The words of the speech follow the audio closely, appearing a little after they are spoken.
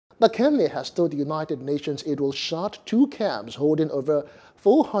But Kenya has told the United Nations it will shut 2 camps holding over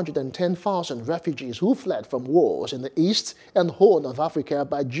 410,000 refugees who fled from wars in the East and Horn of Africa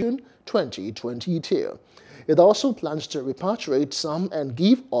by June 2022. It also plans to repatriate some and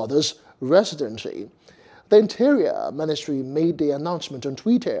give others residency. The Interior Ministry made the announcement on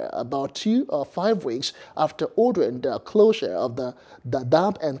Twitter about 2 or 5 weeks after ordering the closure of the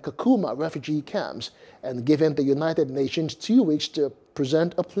Dadaab and Kakuma refugee camps and giving the United Nations 2 weeks to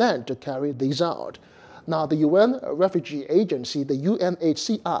present a plan to carry these out. Now, the UN Refugee Agency, the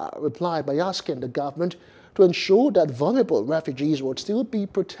UNHCR, replied by asking the government to ensure that vulnerable refugees would still be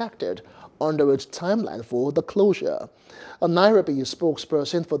protected under its timeline for the closure. A Nairobi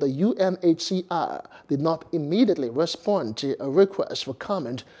spokesperson for the UNHCR did not immediately respond to a request for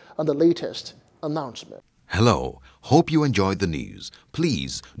comment on the latest announcement. Hello, hope you enjoyed the news.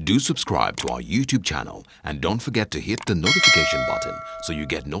 Please do subscribe to our YouTube channel and don't forget to hit the notification button so you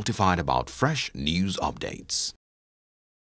get notified about fresh news updates.